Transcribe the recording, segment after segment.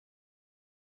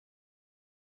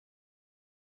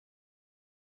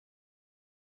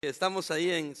Estamos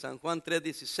ahí en San Juan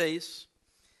 3:16.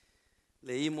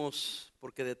 Leímos: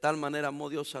 porque de tal manera amó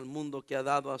Dios al mundo que ha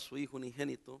dado a su Hijo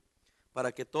unigénito,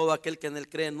 para que todo aquel que en él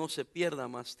cree no se pierda,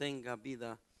 mas tenga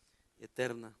vida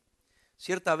eterna.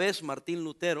 Cierta vez Martín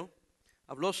Lutero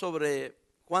habló sobre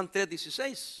Juan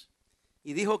 3:16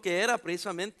 y dijo que era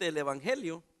precisamente el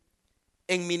Evangelio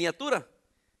en miniatura.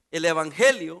 El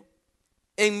Evangelio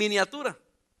en miniatura.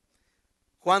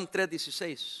 Juan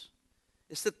 3:16.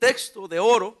 Este texto de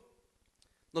oro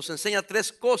nos enseña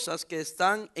tres cosas que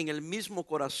están en el mismo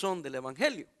corazón del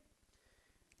Evangelio.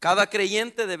 Cada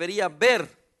creyente debería ver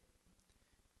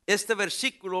este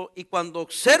versículo, y cuando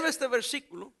observe este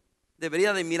versículo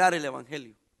debería de mirar el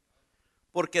Evangelio.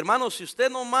 Porque, hermanos, si usted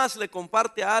nomás le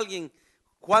comparte a alguien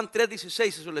Juan 3:16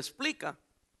 y se lo explica,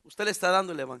 usted le está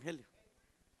dando el Evangelio.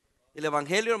 El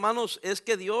Evangelio, hermanos, es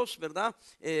que Dios, ¿verdad?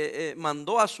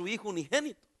 Mandó a su Hijo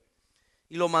unigénito.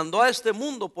 Y lo mandó a este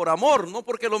mundo por amor, no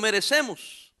porque lo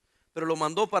merecemos, pero lo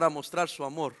mandó para mostrar su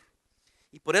amor.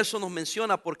 Y por eso nos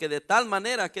menciona: porque de tal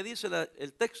manera, ¿qué dice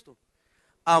el texto?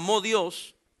 Amó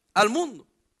Dios al mundo.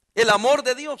 El amor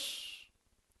de Dios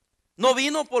no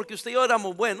vino porque usted y yo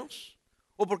éramos buenos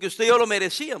o porque usted y yo lo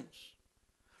merecíamos.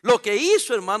 Lo que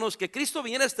hizo, hermanos, que Cristo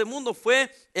viniera a este mundo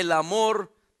fue el amor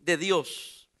de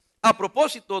Dios. A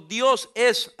propósito, Dios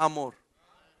es amor.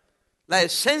 La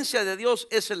esencia de Dios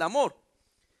es el amor.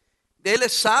 Él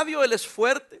es sabio, Él es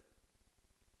fuerte,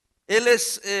 Él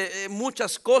es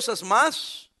muchas cosas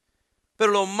más,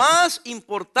 pero lo más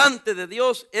importante de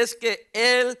Dios es que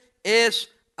Él es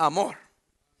amor.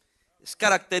 Es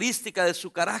característica de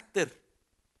su carácter.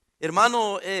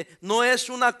 Hermano, no es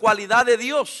una cualidad de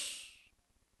Dios.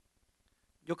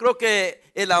 Yo creo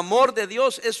que el amor de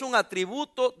Dios es un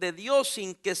atributo de Dios,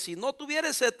 sin que, si no tuviera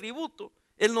ese atributo,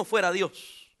 Él no fuera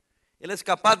Dios. Él es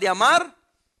capaz de amar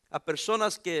a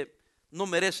personas que no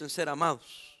merecen ser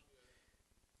amados.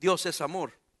 Dios es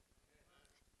amor.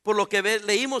 Por lo que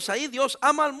leímos ahí, Dios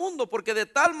ama al mundo, porque de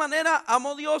tal manera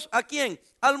amó Dios ¿a quién?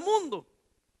 Al mundo.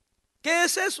 ¿Qué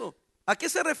es eso? ¿A qué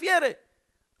se refiere?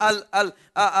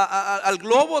 ¿Al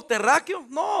globo terráqueo?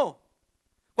 No.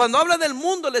 Cuando habla del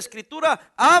mundo, la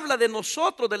Escritura habla de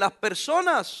nosotros, de las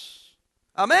personas.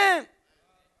 Amén.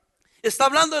 Está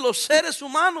hablando de los seres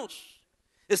humanos.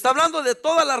 Está hablando de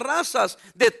todas las razas,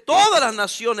 de todas las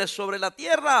naciones sobre la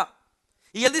tierra.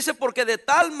 Y Él dice: porque de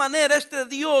tal manera este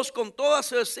Dios, con toda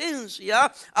su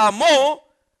esencia, amó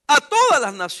a todas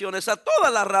las naciones, a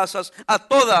todas las razas, a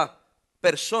toda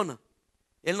persona.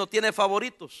 Él no tiene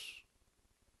favoritos.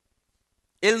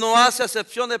 Él no hace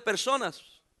acepción de personas.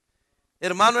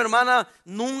 Hermano, hermana,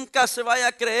 nunca se vaya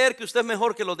a creer que usted es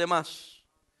mejor que los demás.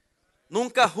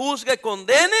 Nunca juzgue,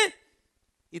 condene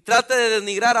y trate de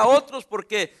denigrar a otros,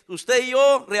 porque usted y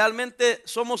yo realmente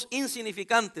somos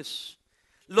insignificantes.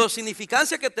 La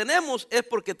significancia que tenemos es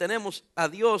porque tenemos a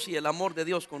Dios y el amor de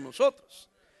Dios con nosotros.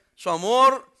 Su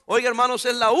amor, oiga, hermanos,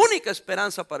 es la única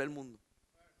esperanza para el mundo.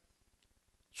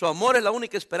 Su amor es la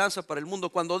única esperanza para el mundo.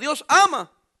 Cuando Dios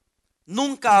ama,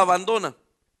 nunca abandona,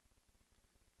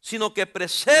 sino que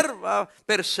preserva,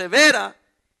 persevera.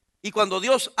 Y cuando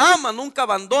Dios ama, nunca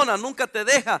abandona, nunca te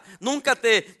deja, nunca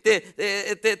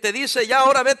te dice: ya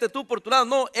ahora vete tú por tu lado.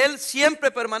 No, Él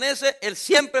siempre permanece, Él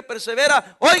siempre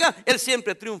persevera. Oiga, Él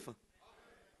siempre triunfa.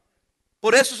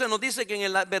 Por eso se nos dice que en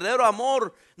el verdadero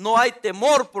amor no hay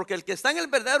temor, porque el que está en el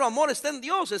verdadero amor está en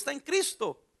Dios, está en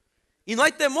Cristo. Y no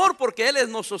hay temor porque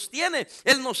Él nos sostiene,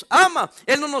 Él nos ama,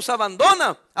 Él no nos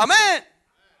abandona. Amén.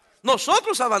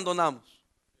 Nosotros abandonamos.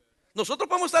 Nosotros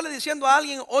podemos estarle diciendo a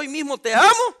alguien hoy mismo: te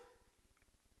amo,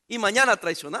 y mañana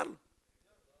traicionarlo.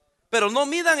 Pero no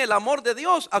midan el amor de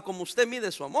Dios a como usted mide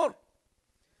su amor.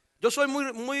 Yo soy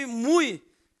muy,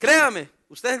 créame,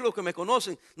 ustedes los que me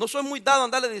conocen, no soy muy dado a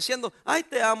andarle diciendo: ay,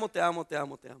 te amo, te amo, te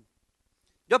amo, te amo.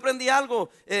 Yo aprendí algo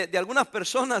de algunas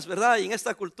personas, ¿verdad? Y en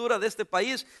esta cultura de este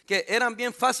país, que eran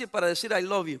bien fácil para decir I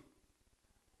love you.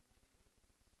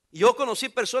 Y yo conocí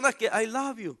personas que I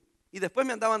love you, y después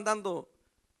me andaban dando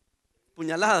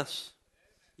puñaladas.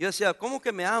 Yo decía: ¿cómo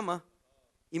que me ama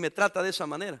y me trata de esa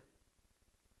manera?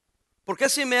 Porque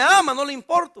si me ama no le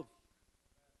importo.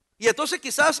 Y entonces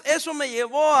quizás eso me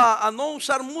llevó a no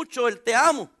usar mucho el te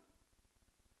amo,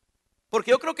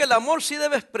 porque yo creo que el amor sí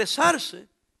debe expresarse,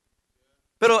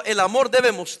 pero el amor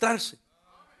debe mostrarse.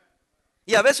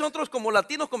 Y a veces nosotros como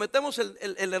latinos cometemos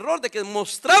el error de que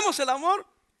mostramos el amor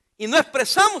y no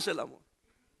expresamos el amor.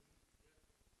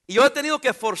 Y yo he tenido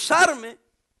que forzarme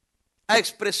a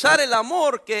expresar el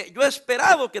amor que yo he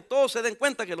esperado que todos se den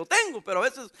cuenta que lo tengo, pero a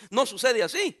veces no sucede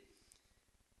así.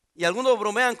 Y algunos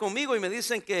bromean conmigo y me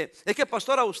dicen que es que,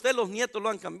 pastor, a usted los nietos lo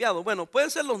han cambiado. Bueno, pueden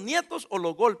ser los nietos o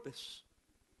los golpes.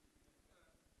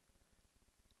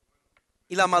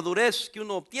 y la madurez que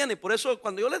uno obtiene. Por eso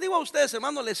cuando yo les digo a ustedes,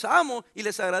 hermanos, les amo y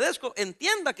les agradezco,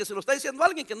 entienda que se lo está diciendo a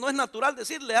alguien que no es natural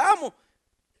decir le amo.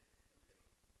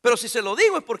 Pero si se lo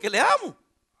digo es porque le amo.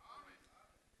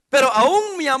 Pero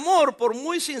aún mi amor, por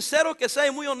muy sincero que sea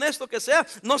y muy honesto que sea,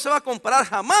 no se va a comparar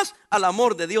jamás al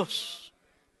amor de Dios.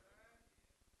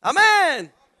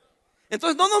 Amén.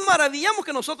 Entonces no nos maravillamos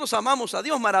que nosotros amamos a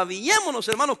Dios. Maravillémonos,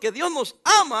 hermanos, que Dios nos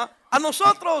ama a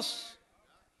nosotros.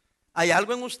 ¿Hay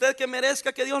algo en usted que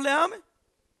merezca que Dios le ame?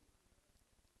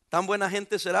 ¿Tan buena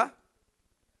gente será?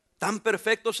 ¿Tan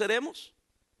perfectos seremos?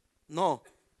 No,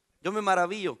 yo me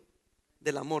maravillo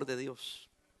del amor de Dios.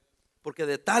 Porque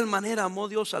de tal manera amó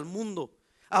Dios al mundo.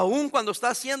 Aun cuando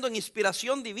está haciendo en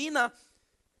inspiración divina,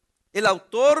 el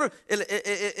autor,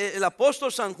 el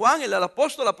apóstol San Juan, el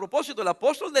apóstol a propósito, el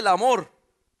apóstol del amor,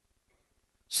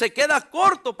 se queda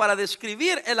corto para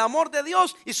describir el amor de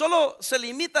Dios y solo se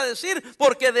limita a decir,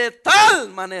 porque de tal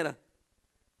manera,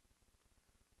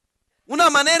 una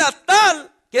manera tal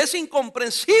que es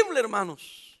incomprensible,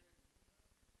 hermanos.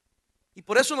 Y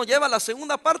por eso nos lleva a la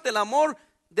segunda parte, el amor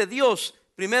de Dios.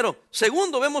 Primero.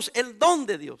 Segundo, vemos el don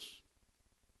de Dios,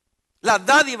 la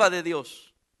dádiva de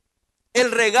Dios,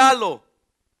 el regalo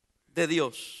de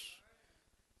Dios.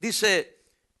 Dice,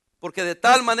 porque de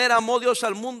tal manera amó Dios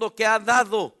al mundo que ha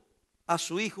dado a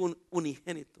su Hijo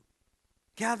unigénito.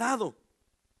 ¿Qué ha dado?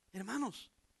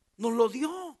 Hermanos, nos lo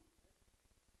dio.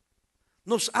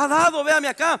 Nos ha dado, véame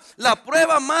acá, la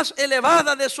prueba más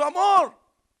elevada de su amor.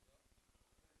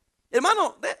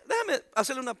 Hermano, déjame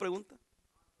hacerle una pregunta.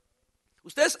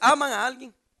 ¿Ustedes aman a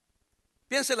alguien?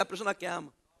 Piense en la persona que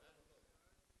ama.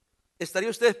 ¿Estaría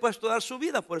usted dispuesto a dar su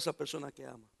vida por esa persona que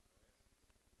ama?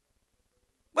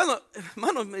 Bueno,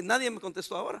 hermano, nadie me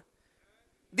contestó ahora.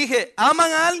 Dije,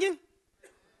 ¿aman a alguien?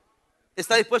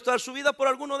 ¿Está dispuesto a dar su vida por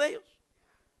alguno de ellos?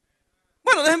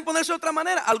 Bueno, déjenme ponerse de otra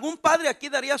manera. ¿Algún padre aquí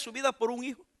daría su vida por un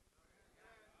hijo?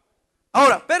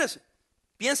 Ahora, espérese.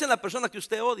 Piense en la persona que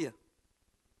usted odia.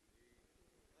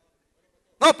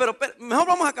 No, pero mejor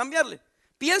vamos a cambiarle.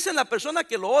 Piense en la persona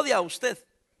que lo odia a usted.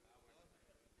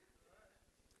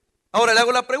 Ahora le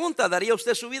hago la pregunta, ¿daría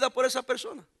usted su vida por esa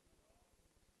persona?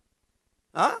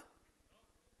 ¿Ah?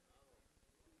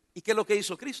 ¿Y qué es lo que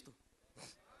hizo Cristo?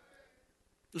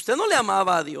 Usted no le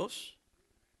amaba a Dios,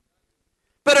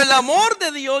 pero el amor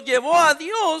de Dios llevó a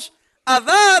Dios a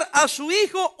dar a su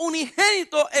Hijo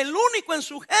unigénito, el único en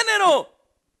su género.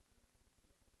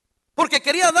 Porque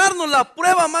quería darnos la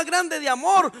prueba más grande de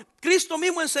amor. Cristo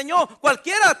mismo enseñó,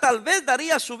 cualquiera tal vez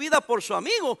daría su vida por su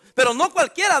amigo, pero no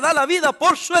cualquiera da la vida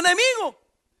por su enemigo.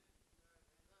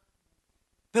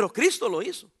 Pero Cristo lo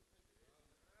hizo.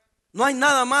 No hay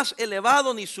nada más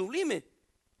elevado ni sublime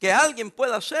que alguien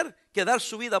pueda hacer que dar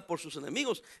su vida por sus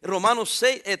enemigos. Romanos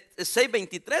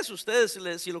 6:23,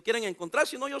 ustedes si lo quieren encontrar,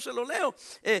 si no yo se lo leo.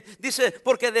 Dice,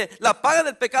 porque de la paga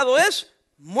del pecado es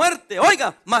muerte.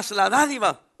 Oiga, mas la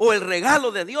dádiva o el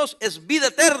regalo de Dios es vida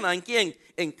eterna. ¿En quién?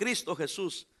 En Cristo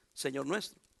Jesús, Señor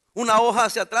nuestro. Una hoja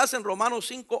hacia atrás en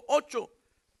Romanos 5:8.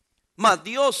 Mas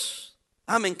Dios,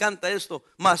 me encanta esto,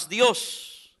 mas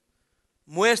Dios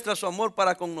muestra su amor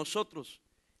para con nosotros,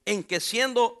 en que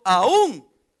siendo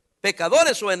aún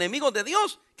pecadores o enemigos de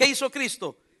Dios, ¿qué hizo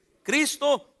Cristo?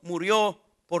 Cristo murió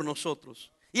por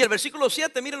nosotros. Y el versículo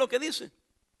 7, mire lo que dice.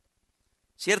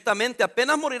 Ciertamente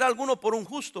apenas morirá alguno por un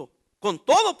justo, con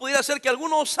todo pudiera ser que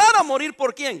alguno osara morir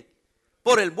por quién,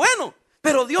 por el bueno,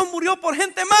 pero Dios murió por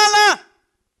gente mala.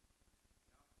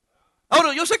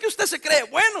 Ahora yo sé que usted se cree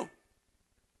bueno.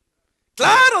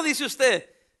 Claro, dice usted,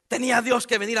 tenía Dios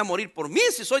que venir a morir por mí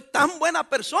si soy tan buena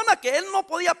persona que Él no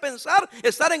podía pensar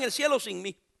estar en el cielo sin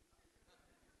mí.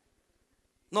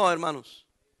 No, hermanos,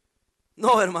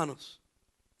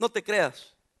 no te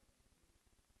creas,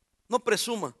 no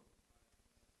presuma,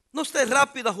 no estés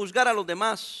rápido a juzgar a los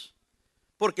demás,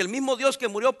 porque el mismo Dios que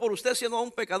murió por usted siendo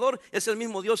un pecador es el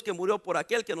mismo Dios que murió por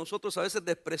aquel que nosotros a veces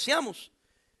despreciamos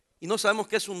y no sabemos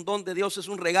que es un don de Dios, es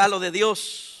un regalo de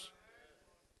Dios.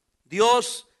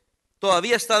 Dios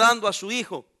todavía está dando a su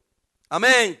Hijo,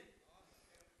 amén.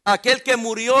 Aquel que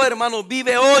murió, hermanos,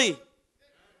 vive hoy.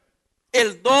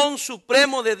 El don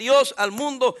supremo de Dios al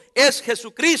mundo es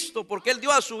Jesucristo, porque Él dio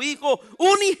a su Hijo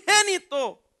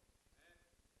unigénito.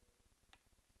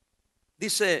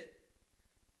 Dice,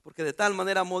 porque de tal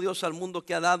manera amó Dios al mundo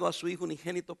que ha dado a su Hijo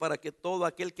unigénito para que todo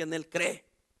aquel que en Él cree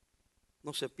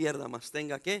no se pierda, mas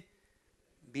tenga ¿qué?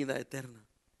 Vida eterna.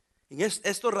 En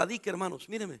esto radica, hermanos,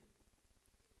 míreme,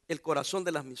 el corazón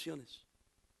de las misiones.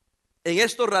 En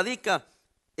esto radica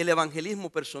el evangelismo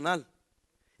personal.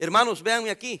 Hermanos, véanme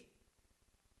aquí.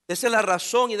 Esa es la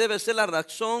razón y debe ser la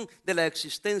razón de la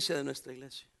existencia de nuestra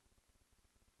iglesia.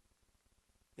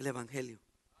 el evangelio,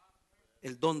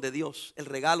 el don de Dios, el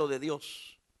regalo de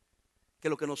Dios. Que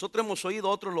lo que nosotros hemos oído,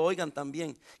 otros lo oigan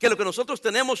también. Que lo que nosotros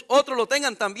tenemos, otros lo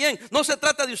tengan también. No se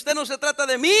trata de usted, no se trata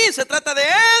de mí, se trata de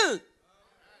Él.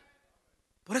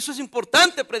 Por eso es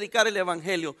importante predicar el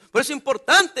evangelio. Por eso es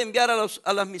importante enviar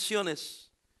a las misiones.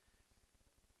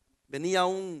 Venía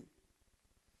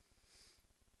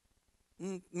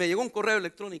me llegó un correo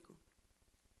electrónico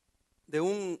de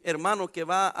un hermano que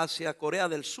va hacia Corea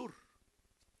del Sur.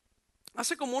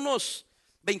 Hace como unos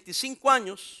 25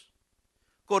 años,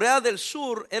 Corea del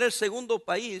Sur era el segundo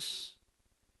país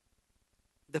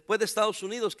después de Estados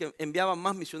Unidos que enviaba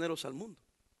más misioneros al mundo.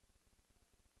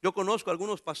 Yo conozco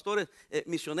algunos pastores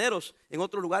misioneros en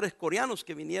otros lugares coreanos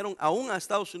que vinieron aún a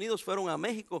Estados Unidos, fueron a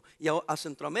México y a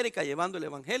Centroamérica llevando el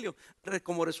evangelio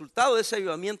como resultado de ese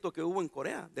avivamiento que hubo en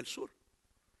Corea del Sur.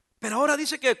 Pero ahora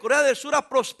dice que Corea del Sur ha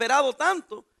prosperado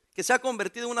tanto que se ha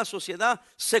convertido en una sociedad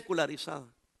secularizada.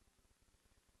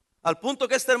 Al punto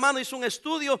que este hermano hizo un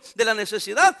estudio de la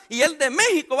necesidad y él de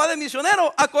México va de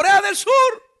misionero a Corea del Sur.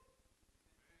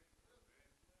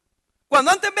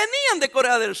 Cuando antes venían de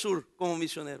Corea del Sur como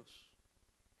misioneros.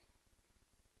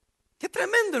 Qué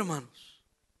tremendo, hermanos.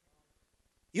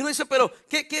 Y uno dice, pero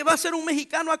 ¿qué va a hacer un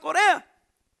mexicano a Corea?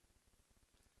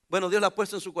 Bueno, Dios le ha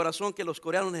puesto en su corazón que los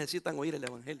coreanos necesitan oír el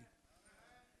evangelio.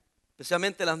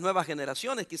 Especialmente las nuevas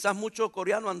generaciones. Quizás mucho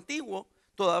coreano antiguo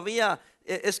todavía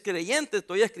es creyente,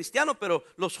 todavía es cristiano, pero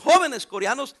los jóvenes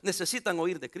coreanos necesitan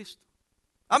oír de Cristo.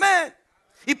 Amén.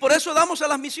 Y por eso damos a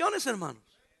las misiones, hermanos.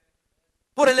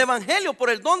 Por el evangelio, por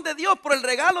el don de Dios, por el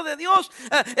regalo de Dios.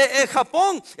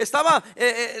 Japón, estaba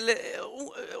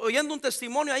oyendo un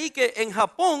testimonio ahí que en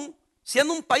Japón,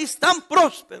 siendo un país tan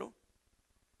próspero,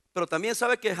 pero también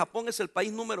sabe que Japón es el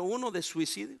país número 1 de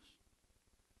suicidios.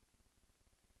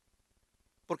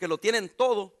 Porque lo tienen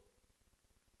todo.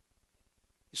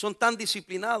 Y son tan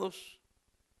disciplinados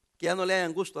que ya no le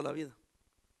hayan gusto a la vida.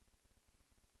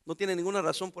 No tienen ninguna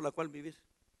razón por la cual vivir.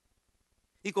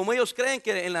 Y como ellos creen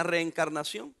que en la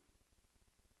reencarnación,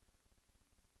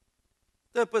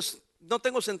 entonces pues no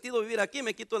tengo sentido vivir aquí,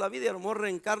 me quito la vida y a lo mejor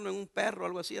reencarno en un perro o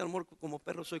algo así, a lo mejor como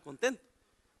perro soy contento.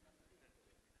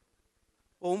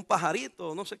 O un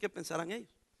pajarito, no sé qué pensarán ellos.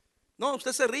 No,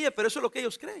 usted se ríe, pero eso es lo que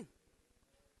ellos creen.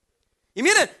 Y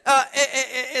mire,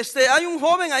 hay un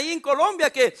joven ahí en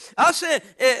Colombia que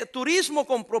hace turismo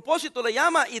con propósito, le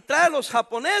llama, y trae a los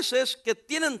japoneses que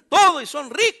tienen todo y son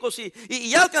ricos y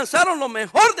ya alcanzaron lo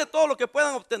mejor de todo lo que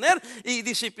puedan obtener, y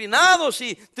disciplinados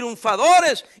y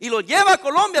triunfadores, y los lleva a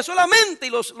Colombia solamente y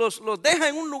los deja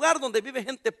en un lugar donde vive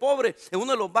gente pobre, en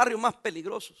uno de los barrios más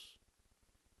peligrosos.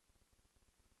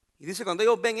 Y dice, cuando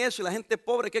ellos ven eso y la gente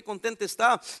pobre, qué contenta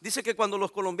está. Dice que cuando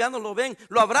los colombianos lo ven,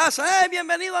 lo abrazan.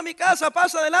 Bienvenido a mi casa,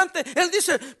 pasa adelante. Él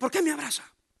dice, ¿por qué me abraza?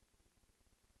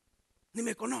 Ni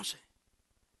me conoce.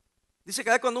 Dice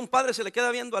que cuando un padre se le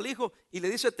queda viendo al hijo y le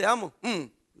dice, te amo,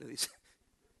 le dice.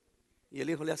 Y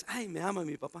el hijo le hace, ay, me ama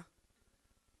mi papá.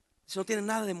 Dice, no tiene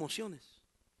nada de emociones.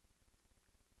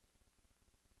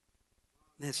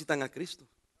 Necesitan a Cristo.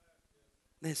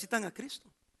 Necesitan a Cristo.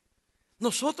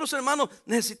 Nosotros, hermanos,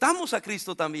 necesitamos a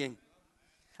Cristo también.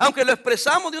 Aunque lo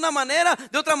expresamos de una manera,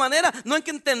 de otra manera, no es que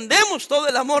entendemos todo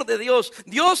el amor de Dios.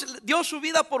 Dios dio su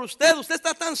vida por usted. Usted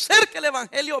está tan cerca del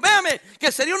evangelio. Véame,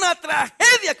 que sería una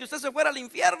tragedia que usted se fuera al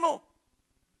infierno.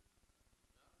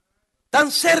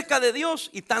 Tan cerca de Dios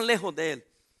y tan lejos de Él.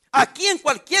 Aquí en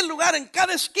cualquier lugar, en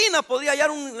cada esquina, podría hallar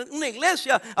una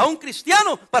iglesia a un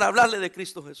cristiano para hablarle de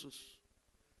Cristo Jesús.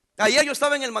 Ayer yo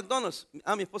estaba en el McDonald's.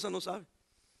 Mi esposa no sabe.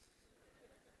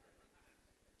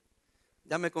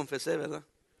 Ya me confesé, ¿verdad?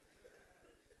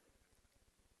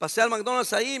 Pasé al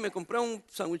McDonald's ahí, me compré un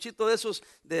sandwichito de esos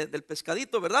del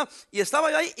pescadito, ¿verdad? Y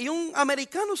estaba yo ahí y un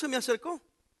americano se me acercó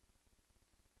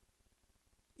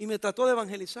y me trató de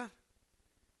evangelizar.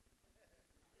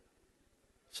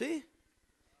 Sí.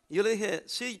 Y yo le dije,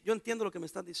 sí, yo entiendo lo que me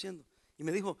estás diciendo. Y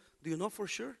me dijo, do you know for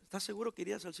sure? ¿Estás seguro que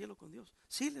irías al cielo con Dios?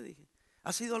 Sí, le dije.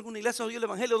 ¿Has ido a alguna iglesia, oído el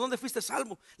evangelio? ¿Dónde fuiste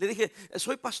salvo? Le dije,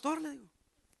 soy pastor, le digo.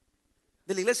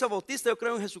 De la iglesia bautista, yo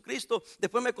creo en Jesucristo.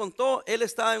 Después me contó, él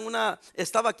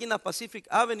estaba aquí en la Pacific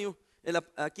Avenue,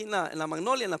 aquí en la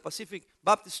Magnolia, en la Pacific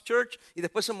Baptist Church, y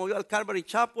después se movió al Calvary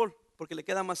Chapel, porque le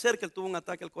queda más cerca. Él tuvo un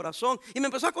ataque al corazón, y me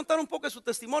empezó a contar un poco de su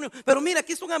testimonio. Pero mira,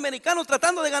 aquí está un americano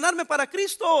tratando de ganarme para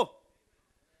Cristo,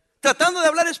 tratando de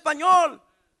hablar español,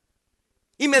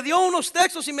 y me dio unos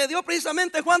textos, y me dio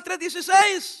precisamente Juan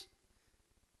 3:16,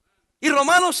 y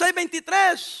Romanos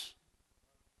 6:23.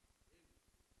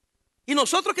 ¿Y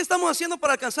nosotros qué estamos haciendo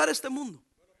para alcanzar este mundo?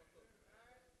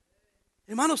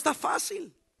 Hermano, está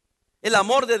fácil. El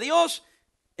amor de Dios,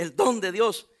 el don de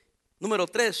Dios. Número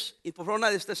 3, y por favor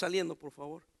nadie esté saliendo, por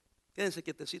favor. Quédense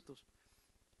quietecitos.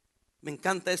 Me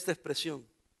encanta esta expresión.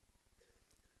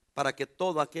 Para que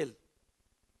todo aquel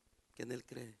que en él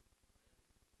cree.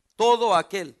 Todo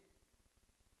aquel.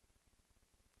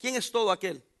 ¿Quién es todo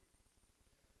aquel?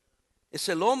 Es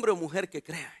el hombre o mujer que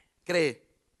cree.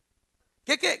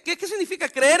 ¿Qué significa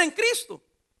creer en Cristo?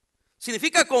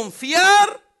 Significa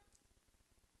confiar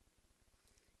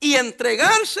y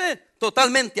entregarse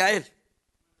totalmente a Él.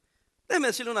 Déjeme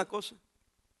decirle una cosa.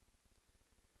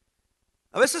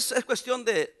 A veces es cuestión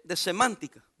de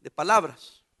semántica, de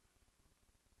palabras.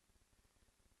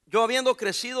 Yo habiendo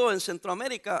crecido en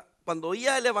Centroamérica, cuando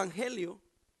oía el evangelio,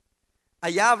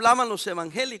 allá hablaban los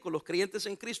evangélicos, los creyentes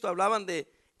en Cristo, hablaban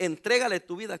de entrégale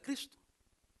tu vida a Cristo.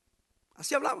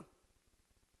 Así hablaban.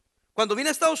 Cuando vine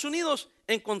a Estados Unidos,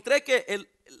 encontré que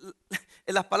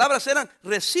las palabras eran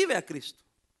recibe a Cristo.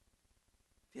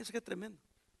 Fíjense qué tremendo.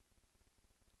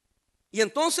 Y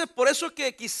entonces por eso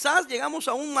que quizás llegamos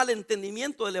a un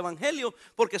malentendimiento del evangelio,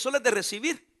 porque solo es de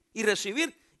recibir y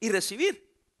recibir y recibir.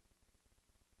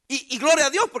 Y gloria a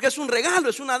Dios, porque es un regalo,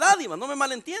 es una dádiva, no me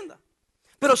malentienda.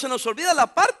 Pero se nos olvida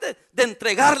la parte de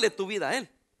entregarle tu vida a Él.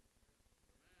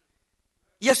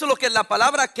 Y eso es lo que la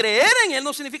palabra creer en Él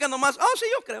no significa nomás, oh sí,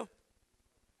 yo creo.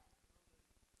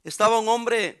 Estaba un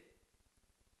hombre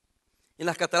en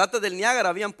las cataratas del Niágara,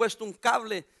 habían puesto un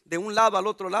cable de un lado al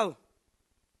otro lado.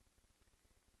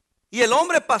 Y el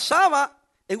hombre pasaba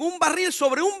en un barril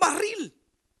sobre un barril.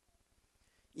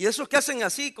 Y esos que hacen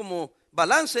así como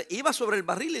balance, iba sobre el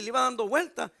barril y le iba dando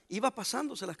vuelta, iba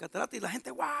pasándose las cataratas y la gente,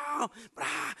 wow,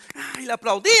 y le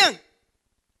aplaudían.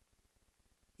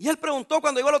 Y él preguntó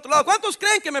cuando llegó al otro lado, ¿cuántos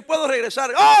creen que me puedo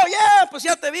regresar? Oh, yeah, pues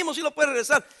ya te vimos, sí lo puedes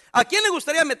regresar. ¿A quién le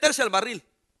gustaría meterse al barril?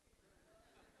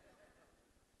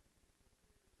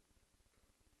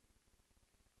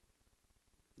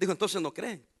 Dijo, entonces no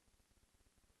creen.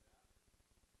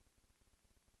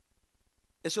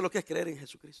 Eso es lo que es creer en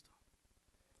Jesucristo.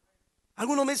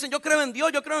 Algunos me dicen, yo creo en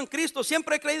Dios, yo creo en Cristo,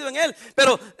 siempre he creído en Él.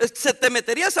 Pero ¿se te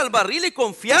meterías al barril y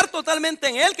confiar totalmente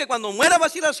en Él? Que cuando muera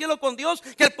vas a ir al cielo con Dios,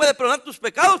 que Él puede perdonar tus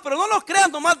pecados. Pero no los creas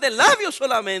nomás de labios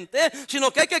solamente,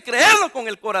 sino que hay que creerlo con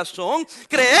el corazón.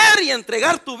 Creer y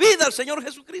entregar tu vida al Señor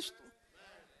Jesucristo.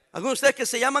 Algunos de ustedes que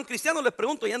se llaman cristianos, les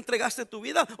pregunto, ¿ya entregaste tu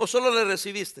vida o solo le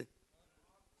recibiste?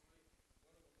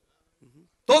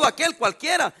 Todo aquel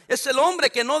cualquiera es el hombre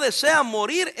que no desea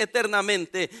morir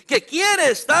eternamente, que quiere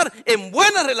estar en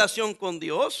buena relación con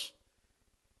Dios,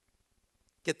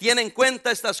 que tiene en cuenta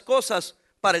estas cosas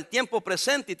para el tiempo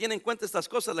presente y tiene en cuenta estas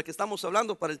cosas las que estamos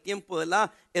hablando para el tiempo de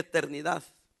la eternidad.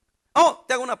 Oh,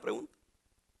 te hago una pregunta.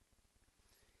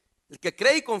 El que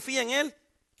cree y confía en Él,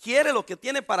 quiere lo que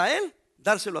tiene para Él,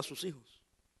 dárselo a sus hijos.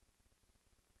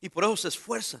 Y por eso se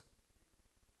esfuerza.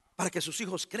 Para que sus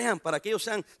hijos crean, para que ellos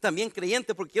sean también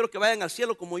creyentes, porque quiero que vayan al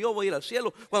cielo como yo voy a ir al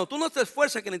cielo. Cuando tú no te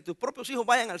esfuerzas que ni tus propios hijos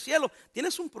vayan al cielo,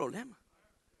 tienes un problema.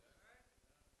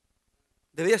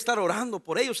 Debería estar orando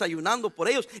por ellos, ayunando por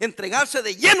ellos, entregarse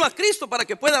de lleno a Cristo para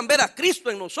que puedan ver a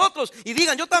Cristo en nosotros y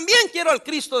digan, yo también quiero al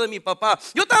Cristo de mi papá,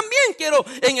 yo también quiero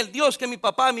en el Dios que mi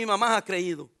papá y mi mamá ha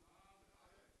creído.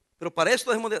 Pero para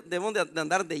esto debemos de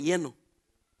andar de lleno,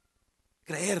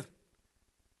 creer.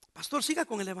 Pastor, siga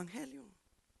con el evangelio.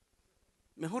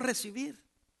 Mejor recibir.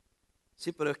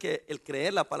 Sí, pero es que el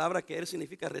creer, la palabra creer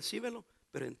significa recíbelo,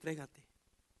 pero entrégate.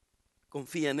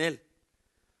 Confía en Él.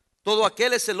 Todo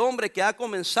aquel es el hombre que ha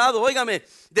comenzado, óigame,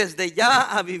 desde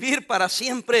ya a vivir para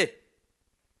siempre.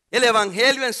 El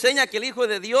evangelio enseña que el Hijo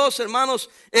de Dios, hermanos,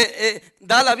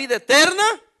 da la vida eterna,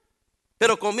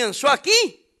 pero comenzó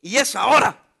aquí y es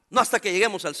ahora, no hasta que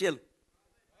lleguemos al cielo.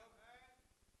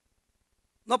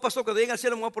 No, pastor, cuando llegue al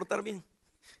cielo me voy a portar bien.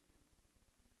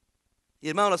 Y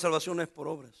hermano, la salvación no es por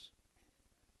obras.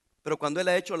 Pero cuando Él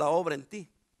ha hecho la obra en ti,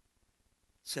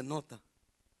 se nota.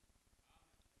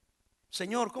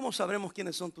 Señor, ¿cómo sabremos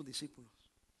quiénes son tus discípulos?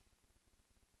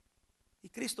 Y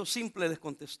Cristo simple les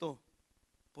contestó,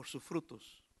 por sus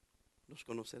frutos los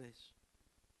conoceréis.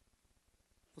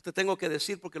 No te tengo que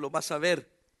decir porque lo vas a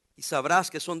ver y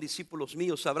sabrás que son discípulos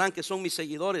míos, sabrán que son mis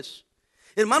seguidores.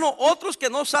 Hermano, otros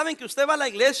que no saben que usted va a la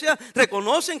iglesia,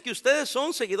 reconocen que ustedes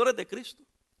son seguidores de Cristo.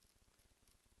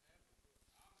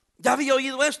 Ya había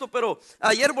oído esto, pero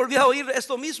ayer volví a oír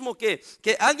esto mismo, que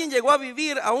alguien llegó a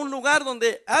vivir a un lugar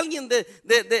donde alguien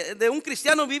de un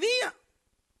cristiano vivía.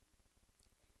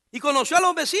 Y conoció a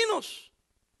los vecinos.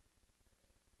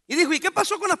 Y dijo, ¿y qué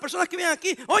pasó con las personas que viven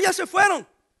aquí? Oh, ya se fueron,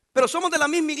 pero somos de la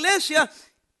misma iglesia.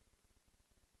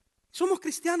 Somos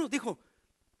cristianos. Dijo,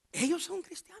 ellos son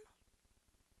cristianos.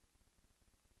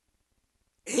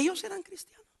 Ellos eran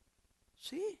cristianos.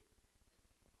 Sí.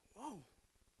 Wow.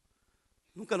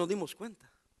 Nunca nos dimos cuenta.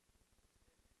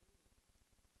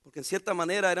 Porque en cierta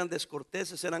manera eran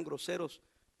descorteses, eran groseros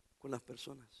con las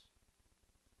personas.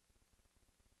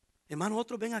 Hermano,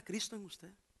 otros ven a Cristo en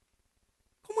usted.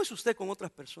 ¿Cómo es usted con otras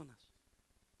personas?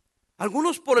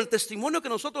 Algunos por el testimonio que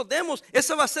nosotros demos,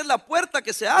 esa va a ser la puerta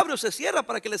que se abre o se cierra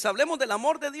para que les hablemos del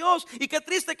amor de Dios. Y qué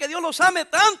triste que Dios los ame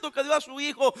tanto que dio a su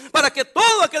Hijo para que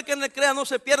todo aquel que en él crea no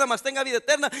se pierda, mas tenga vida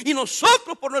eterna. Y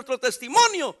nosotros por nuestro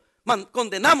testimonio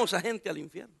condenamos a gente al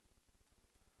infierno.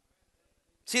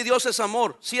 Si Dios es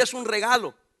amor, si es un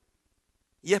regalo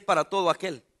y es para todo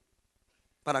aquel,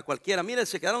 para cualquiera. Miren,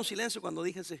 se quedaron en silencio cuando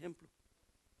dije ese ejemplo.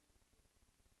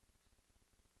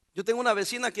 Yo tengo una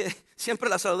vecina que siempre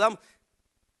la saludamos.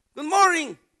 Good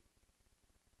morning.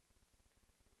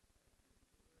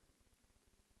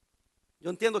 Yo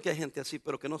entiendo que hay gente así,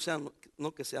 pero que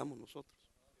no que seamos nosotros.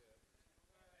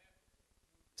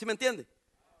 ¿Sí me entiende?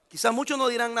 Quizás muchos no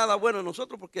dirán nada bueno de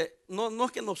nosotros porque no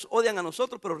es que nos odian a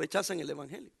nosotros, pero rechazan el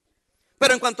evangelio.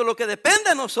 Pero en cuanto a lo que depende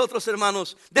de nosotros,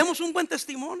 hermanos, demos un buen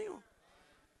testimonio.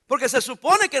 Porque se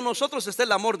supone que en nosotros está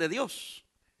el amor de Dios.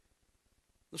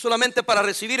 No solamente para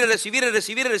recibir y recibir y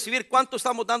recibir y recibir. ¿Cuánto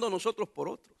estamos dando nosotros por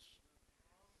otros?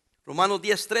 Romanos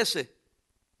 10:13.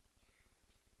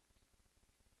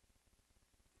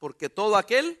 Porque todo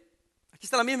aquel, aquí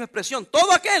está la misma expresión,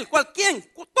 todo aquel,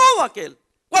 todo aquel,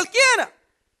 cualquiera.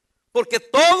 Porque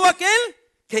todo aquel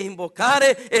que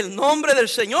invocare el nombre del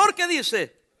Señor, ¿qué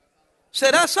dice?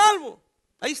 Será salvo.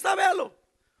 Ahí está, véalo.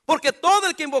 Porque todo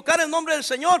el que invocar el nombre del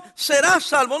Señor será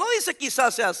salvo. No dice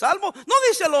quizás sea salvo, no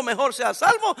dice a lo mejor sea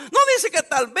salvo, no dice que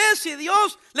tal vez si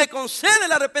Dios le concede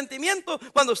el arrepentimiento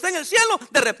cuando esté en el cielo,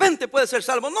 de repente puede ser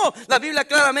salvo. No, la Biblia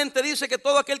claramente dice que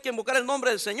todo aquel que invocar el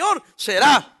nombre del Señor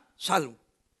será salvo.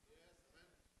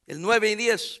 El 9 y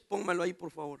 10, pónmelo ahí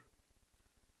por favor.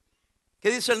 ¿Qué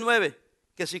dice el 9?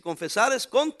 Que si confesares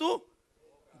con tu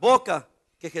boca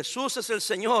que Jesús es el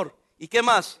Señor, ¿y qué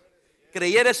más?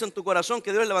 Creyeres en tu corazón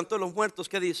que Dios levantó a los muertos,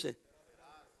 ¿qué dice?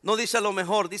 No dice a lo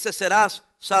mejor, dice serás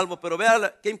salvo. Pero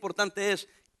vea qué importante es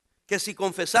que si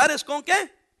confesares con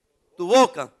 ¿qué? Tu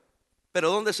boca.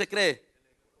 Pero ¿dónde se cree?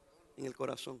 En el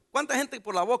corazón. ¿Cuánta gente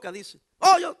por la boca dice?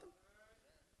 Oh, yo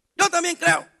también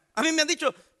creo. A mí me han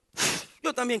dicho,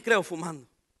 yo también creo fumando.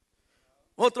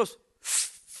 Otros,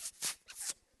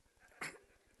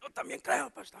 yo también creo,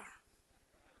 pastor.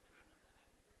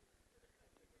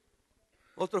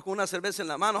 Otros con una cerveza en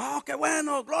la mano. Oh, qué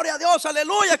bueno, gloria a Dios,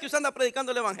 aleluya, que usted anda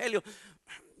predicando el evangelio.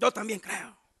 Yo también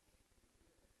creo.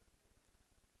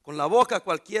 Con la boca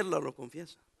cualquiera lo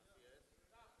confiesa.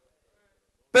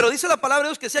 Pero dice la palabra de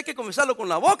Dios que sí hay que confesarlo con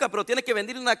la boca, pero tiene que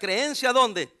venir una creencia,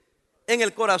 ¿dónde? En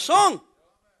el corazón.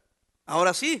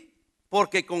 Ahora sí,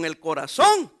 porque con el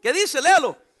corazón, ¿qué dice?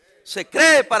 Léalo. Se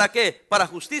cree, ¿para qué? Para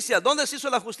justicia. ¿Dónde se hizo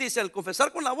la justicia? ¿El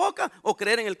confesar con la boca o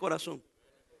creer en el corazón?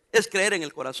 Es creer en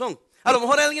el corazón. A lo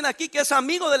mejor hay alguien aquí que es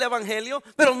amigo del evangelio,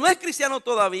 pero no es cristiano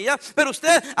todavía. Pero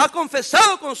usted ha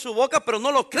confesado con su boca, pero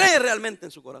no lo cree realmente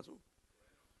en su corazón.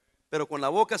 Pero con la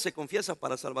boca se confiesa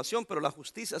para salvación, pero la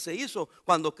justicia se hizo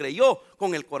cuando creyó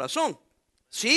con el corazón.